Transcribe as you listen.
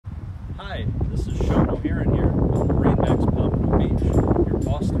Hi, this is Sean O'Haron here with MarineMax Pompano Beach, your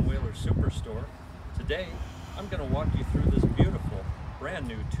Boston Whaler Superstore. Today, I'm going to walk you through this beautiful, brand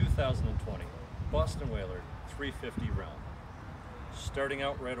new 2020 Boston Whaler 350 Realm. Starting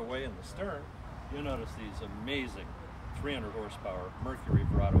out right away in the stern, you'll notice these amazing 300 horsepower Mercury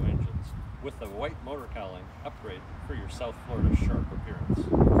Verado engines with the white motor cowling upgrade for your South Florida sharp appearance.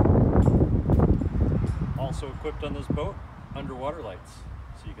 Also equipped on this boat, underwater lights,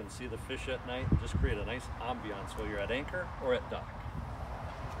 so you can see the fish at night and just create a nice ambiance while you're at anchor or at dock.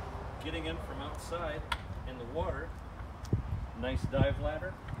 Getting in from outside in the water, nice dive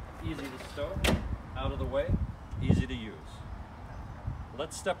ladder, easy to stow, out of the way, easy to use.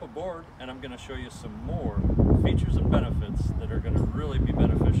 Let's step aboard and I'm going to show you some more features and benefits that are going to really be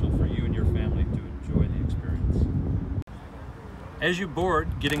beneficial for you and your family to enjoy the experience. As you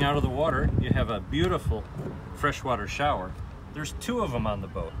board, getting out of the water, you have a beautiful freshwater shower. There's two of them on the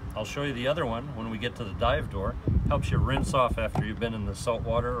boat. I'll show you the other one when we get to the dive door. Helps you rinse off after you've been in the salt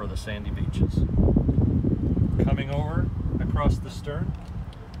water or the sandy beaches. Coming over across the stern,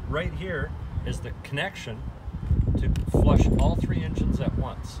 right here is the connection to flush all three engines at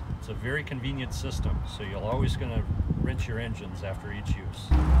once. It's a very convenient system, so you're always going to rinse your engines after each use.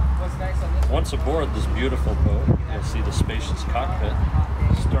 What's nice on this Once aboard this beautiful boat, you'll see the spacious cockpit.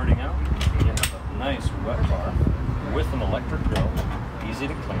 Starting out, you have a nice wet bar with an electric grill, easy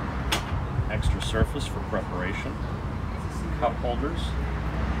to clean, extra surface for preparation, cup holders,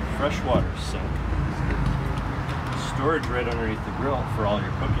 freshwater sink, storage right underneath the grill for all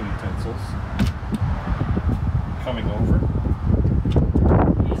your cooking utensils. Coming over,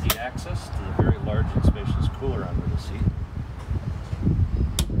 easy access to the very large and spacious cooler under the seat.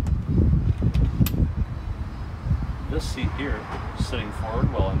 This seat here, sitting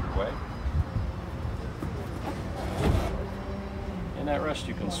forward while underway. And at rest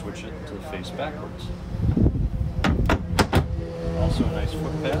you can switch it to face backwards. Also a nice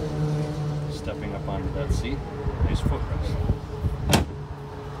foot pad, stepping up onto that seat, nice footrest.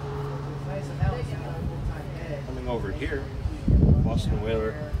 Coming over here, Boston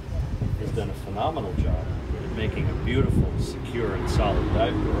Whaler has done a phenomenal job at making a beautiful, secure and solid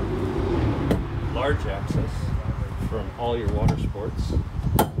dive door. Large access from all your water sports.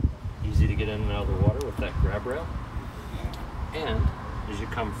 Easy to get in and out of the water with that grab rail. And as you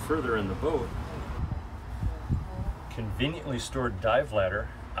come further in the boat, conveniently stored dive ladder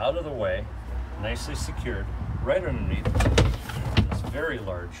out of the way, nicely secured, right underneath this very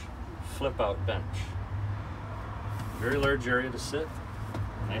large flip-out bench. Very large area to sit,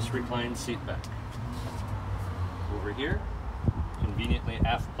 nice reclined seat back. Over here, conveniently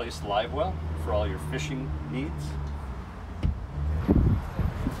aft-placed live well for all your fishing needs.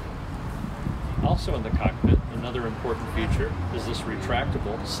 Also in the cockpit, another important feature is this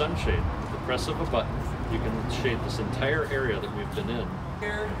retractable sunshade. With the press of a button, you can shade this entire area that we've been in.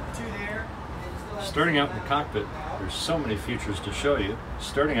 Starting out in the cockpit, there's so many features to show you.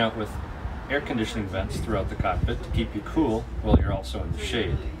 Starting out with air conditioning vents throughout the cockpit to keep you cool while you're also in the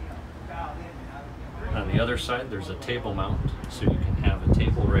shade. On the other side, there's a table mount, so you can have a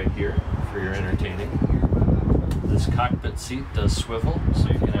table right here for your entertaining. This cockpit seat does swivel, so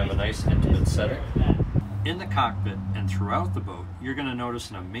you can have a nice intimate setting. In the cockpit and throughout the boat, you're going to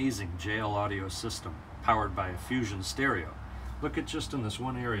notice an amazing JL audio system powered by a Fusion stereo. Look at just in this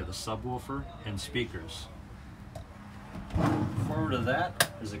one area, the subwoofer and speakers. Forward of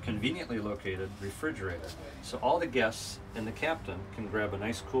that is a conveniently located refrigerator, so all the guests and the captain can grab a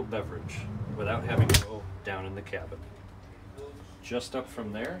nice cool beverage without having to go down in the cabin. Just up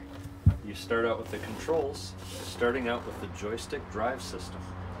from there, you start out with the controls, starting out with the joystick drive system.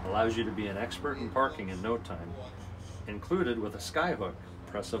 Allows you to be an expert in parking in no time. Included with a skyhook,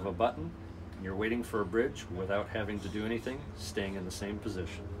 press of a button, and you're waiting for a bridge without having to do anything, staying in the same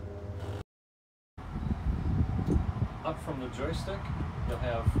position. Up from the joystick, you'll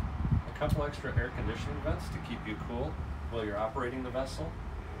have a couple extra air conditioning vents to keep you cool while you're operating the vessel.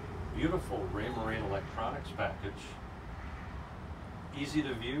 Beautiful Marine electronics package. Easy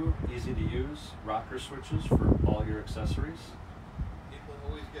to view, easy to use, rocker switches for all your accessories.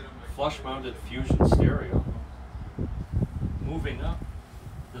 Flush mounted Fusion stereo. Moving up,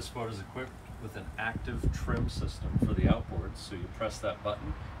 this boat is equipped with an active trim system for the outboards, so you press that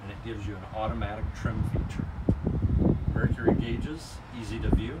button and it gives you an automatic trim feature. Mercury gauges, easy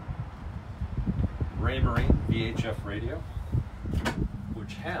to view. Marine VHF radio,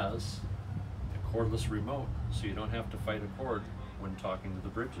 which has a cordless remote, so you don't have to fight a cord when talking to the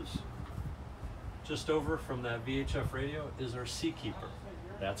bridges. Just over from that VHF radio is our Seakeeper.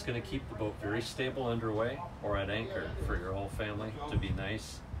 That's going to keep the boat very stable underway or at anchor for your whole family to be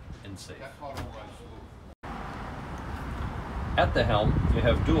nice and safe. At the helm, you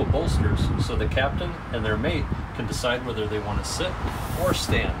have dual bolsters, so the captain and their mate can decide whether they want to sit or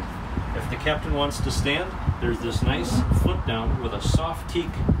stand. If the captain wants to stand, there's this nice flip down with a soft teak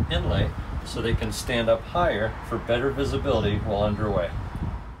inlay, so they can stand up higher for better visibility while underway.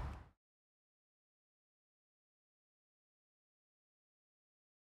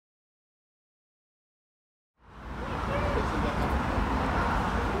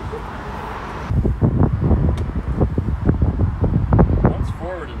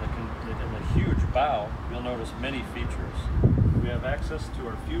 Bow, you'll notice many features. We have access to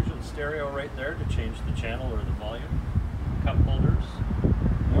our Fusion stereo right there to change the channel or the volume. Cup holders,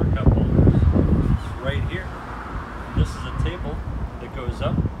 more cup holders, right here. This is a table that goes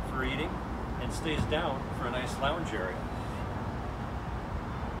up for eating and stays down for a nice lounge area.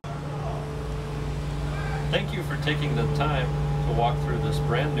 Thank you for taking the time to walk through this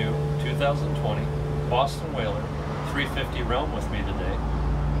brand new 2020 Boston Whaler 350 Realm with me today.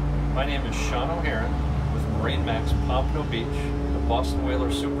 My name is Sean O'Haron with MarineMax Pompano Beach, the Boston Whaler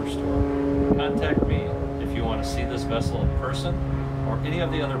Superstore. Contact me if you want to see this vessel in person or any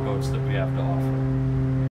of the other boats that we have to offer.